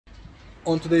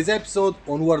On today's episode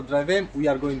on WarpDriveM, we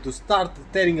are going to start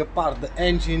tearing apart the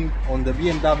engine on the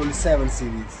BMW 7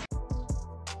 Series.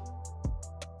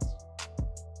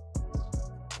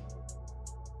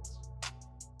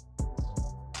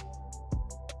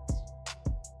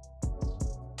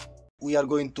 We are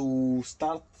going to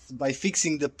start by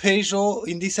fixing the Peugeot.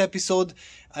 In this episode,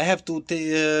 I have to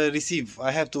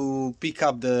pick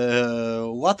up the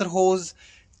water hose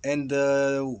and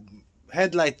the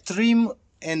headlight trim,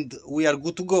 and we are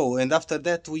good to go. And after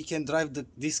that we can drive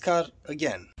this car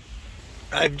again.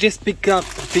 I've just picked up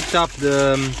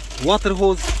the water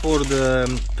hose for the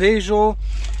Peugeot.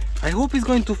 I hope it's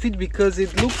going to fit because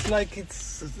it looks like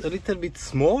it's a little bit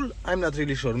small. I'm not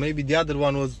really sure. Maybe the other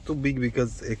one was too big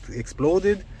because it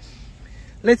exploded.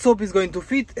 Let's hope it's going to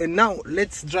fit. And now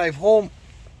let's drive home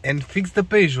and fix the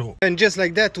Peugeot. And just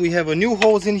like that, we have a new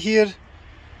hose in here.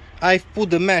 I've put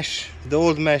the mesh, the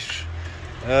old mesh,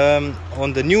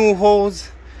 on the new hose.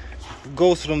 It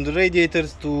goes from the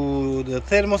radiators to the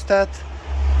thermostat.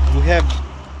 We have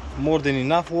more than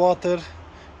enough water,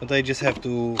 but I just have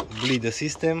to bleed the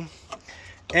system.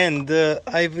 And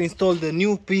I've installed the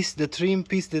new piece, the trim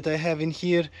piece that I have in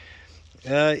here.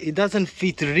 It doesn't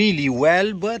fit really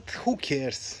well, but who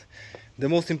cares? The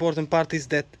most important part is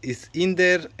that it's in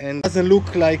there and doesn't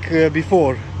look like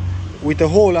before with a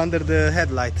hole under the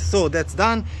headlight. So that's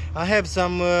done. I have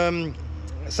some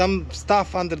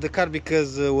stuff under the car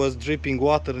because it was dripping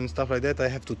water and stuff like that. I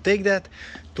have to take that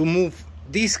to move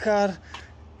this car,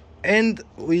 and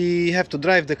we have to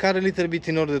drive the car a little bit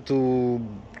in order to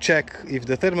check if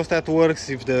the thermostat works,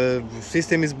 if the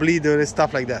system is bleeding and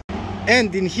stuff like that.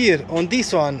 And in here on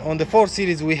this one, on the 4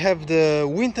 Series, we have the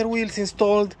winter wheels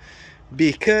installed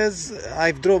because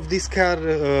I've drove this car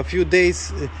a few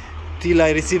days till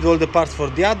I received all the parts for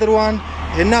the other one.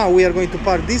 And now we are going to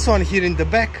park this one here in the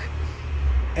back,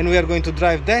 and we are going to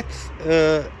drive that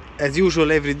as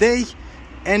usual every day.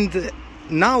 And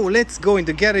now let's go in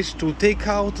the garage to take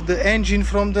out the engine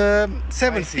from the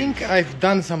 7 Series. I think I've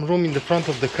done some room in the front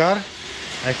of the car.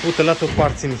 I put a lot of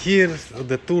parts in here,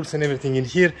 the tools and everything in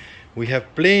here. We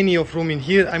have plenty of room in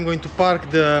here. I'm going to park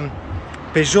the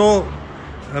Peugeot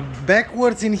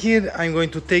backwards in here. I'm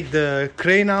going to take the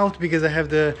crane out because I have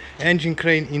the engine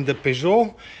crane in the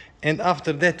Peugeot. And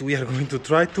after that we are going to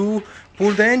try to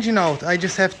pull the engine out. I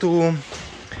just have to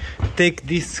take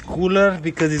this cooler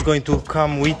because it's going to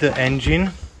come with the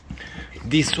engine.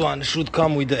 This one should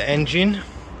come with the engine.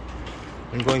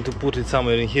 I'm going to put it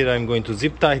somewhere in here. I'm going to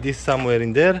zip tie this somewhere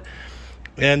in there.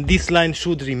 And this line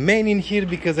should remain in here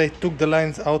because I took the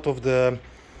lines out of the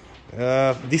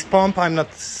this pump. I'm not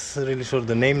really sure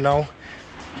the name now.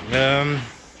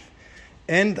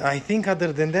 And I think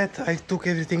other than that, I took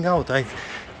everything out. I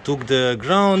took the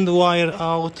ground wire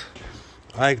out.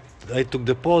 I took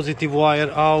the positive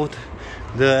wire out.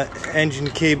 The engine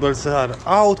cables are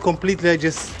out completely. I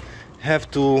just have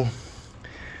to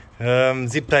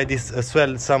zip tie this as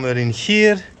well somewhere in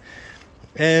here.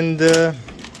 And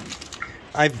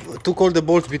I took all the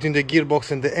bolts between the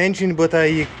gearbox and the engine, but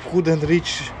I couldn't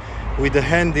reach with the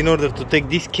hand in order to take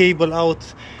this cable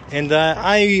out. And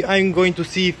I'm going to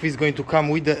see if it's going to come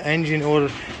with the engine, or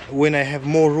when I have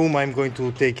more room I'm going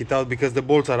to take it out because the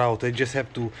bolts are out. I just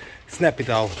have to snap it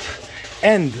out.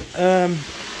 And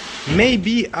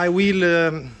maybe I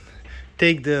will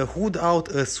take the hood out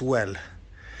as well.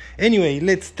 Anyway,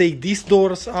 let's take these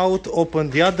doors out, open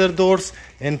the other doors,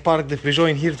 and park the Peugeot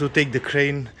in here to take the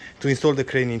crane, to install the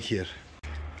crane in here.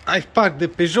 I've parked the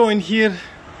Peugeot in here.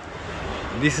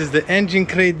 This is the engine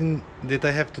crane that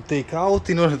I have to take out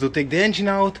in order to take the engine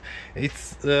out. I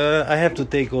have to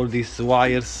take all these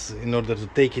wires in order to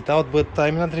take it out, but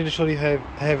I'm not really sure if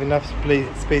I have enough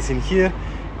space in here.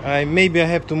 Maybe I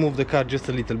have to move the car just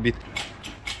a little bit.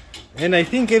 And I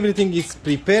think everything is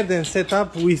prepared and set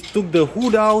up. We took the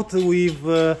hood out, we've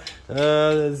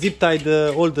zip tied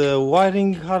all the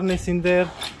wiring harness in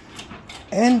there,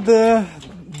 and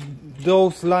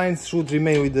those lines should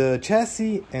remain with the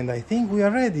chassis. And I think we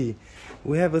are ready.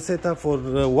 We have a setup for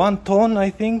 1 ton, I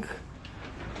think.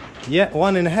 Yeah,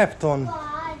 1.5 ton.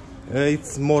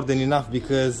 It's more than enough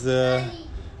because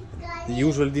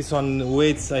usually this one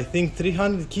weighs, I think,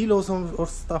 300 kilos or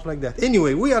stuff like that.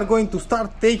 Anyway, we are going to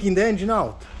start taking the engine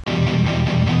out.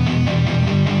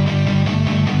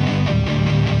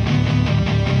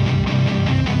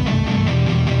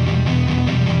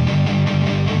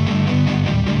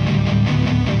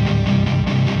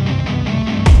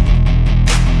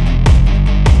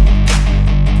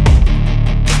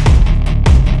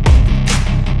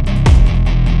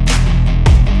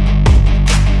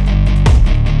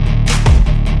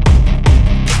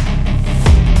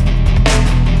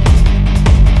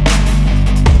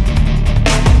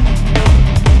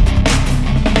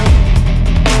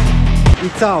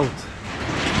 it's out.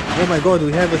 Oh my god,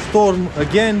 we have a storm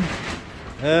again.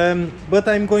 But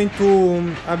I'm going to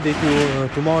update you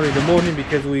tomorrow in the morning,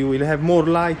 because we will have more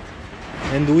light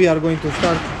and we are going to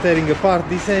start tearing apart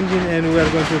this engine, and we are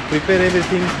going to prepare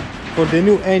everything for the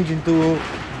new engine to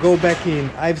go back in.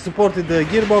 I've supported the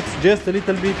gearbox just a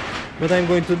little bit, but I'm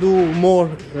going to do more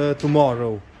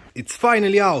tomorrow. It's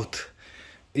finally out.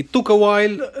 It took a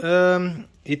while.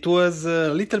 It was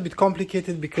a little bit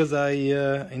complicated because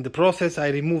in the process I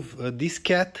removed this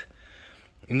cat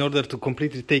in order to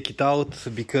completely take it out,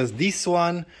 because this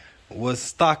one was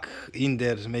stuck in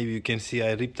there. Maybe you can see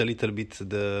I ripped a little bit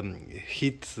the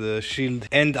heat shield,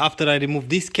 and after I removed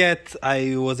this cat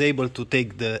I was able to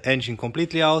take the engine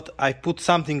completely out. I put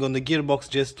something on the gearbox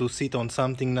just to sit on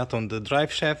something, not on the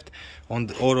drive shaft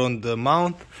or on the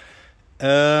mount.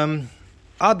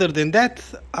 Other than that,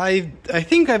 I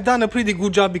think I've done a pretty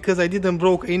good job, because I didn't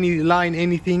broke any line,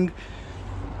 anything.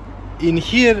 In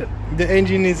here the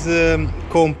engine is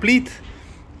complete.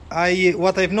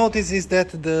 What I've noticed is that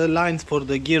the lines for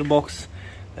the gearbox,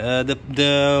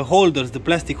 the holders, the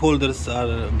plastic holders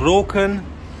are broken,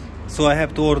 so I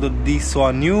have to order this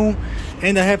one new,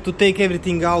 and I have to take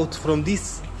everything out from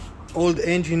this old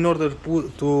engine in order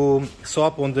to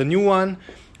swap on the new one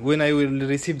when I will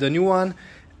receive the new one.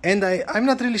 And I'm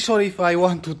not really sure if I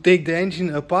want to take the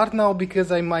engine apart now,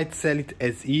 because I might sell it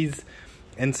as is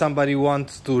and somebody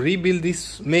wants to rebuild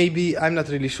this, maybe, I'm not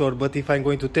really sure. But if I'm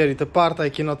going to tear it apart, I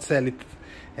cannot sell it,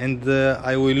 and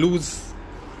I will lose,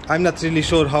 I'm not really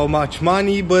sure how much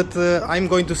money, but I'm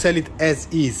going to sell it as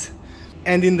is.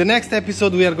 And in the next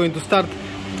episode we are going to start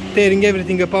tearing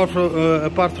everything apart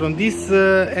from this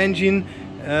engine,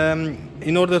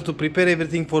 in order to prepare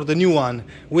everything for the new one.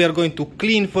 We are going to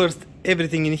clean first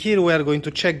everything in here. We are going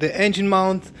to check the engine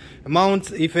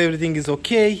mounts if everything is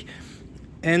okay,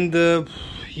 and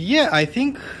yeah, I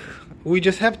think we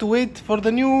just have to wait for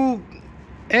the new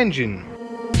engine.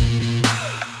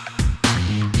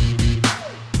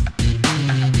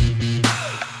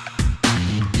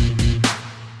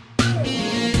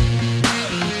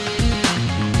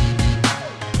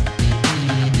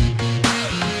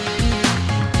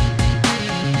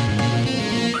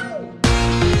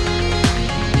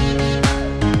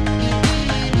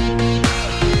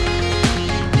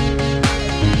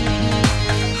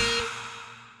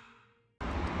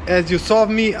 As you saw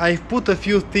me, I've put a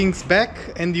few things back,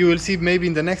 and you will see maybe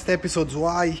in the next episodes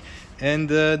why. And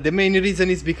the main reason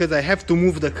is because I have to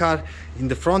move the car in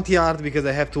the front yard, because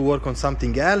I have to work on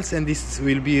something else, and this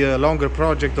will be a longer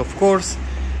project, of course.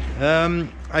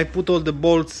 I put all the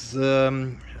bolts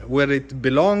where it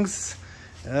belongs.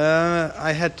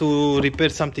 I had to repair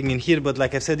something in here, but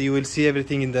like I said, you will see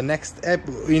everything in the next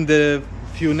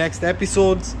few next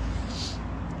episodes.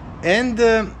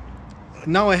 And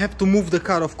now I have to move the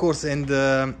car, of course, and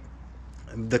the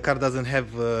car doesn't have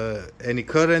any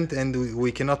current, and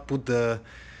we cannot put the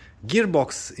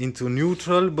gearbox into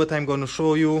neutral, but I'm going to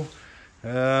show you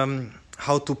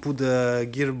how to put the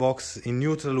gearbox in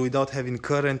neutral without having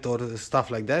current or stuff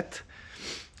like that.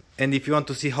 And if you want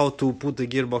to see how to put the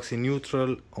gearbox in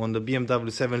neutral on the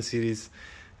BMW 7 Series,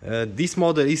 this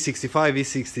model e65,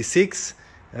 e66,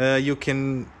 you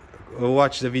can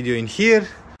watch the video in here.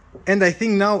 And I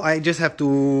think now I just have to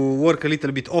work a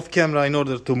little bit off camera in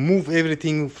order to move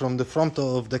everything from the front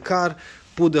of the car,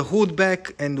 put the hood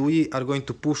back, and we are going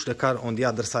to push the car on the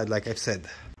other side, like I've said.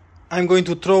 I'm going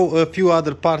to throw a few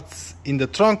other parts in the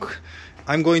trunk.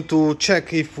 I'm going to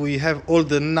check if we have all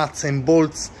the nuts and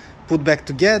bolts put back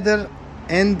together,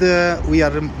 and we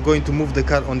are going to move the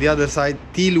car on the other side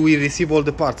till we receive all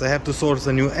the parts. I have to source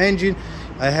a new engine.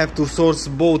 I have to source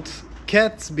both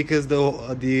cats, because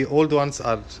the old ones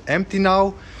are empty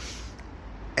now.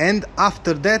 And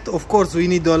after that, of course, we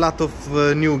need a lot of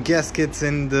new gaskets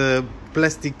and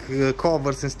plastic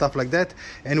covers and stuff like that.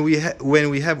 And when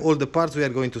we have all the parts, we are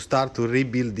going to start to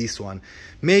rebuild this one.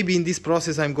 Maybe in this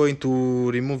process I'm going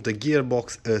to remove the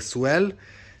gearbox as well,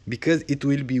 because it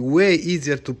will be way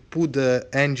easier to put the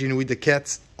engine with the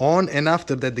cats on, and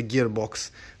after that the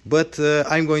gearbox. But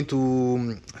I'm going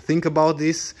to think about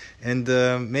this, and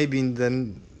maybe in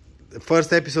the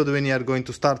first episode, when you are going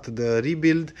to start the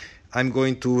rebuild, I'm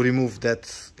going to remove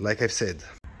that, like I've said.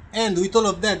 And with all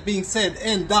of that being said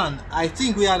and done, I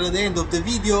think we are at the end of the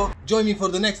video. Join me for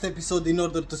the next episode in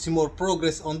order to see more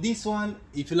progress on this one.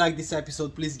 If you like this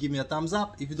episode, please give me a thumbs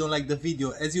up. If you don't like the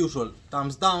video, as usual,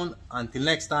 thumbs down. Until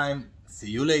next time,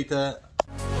 see you later.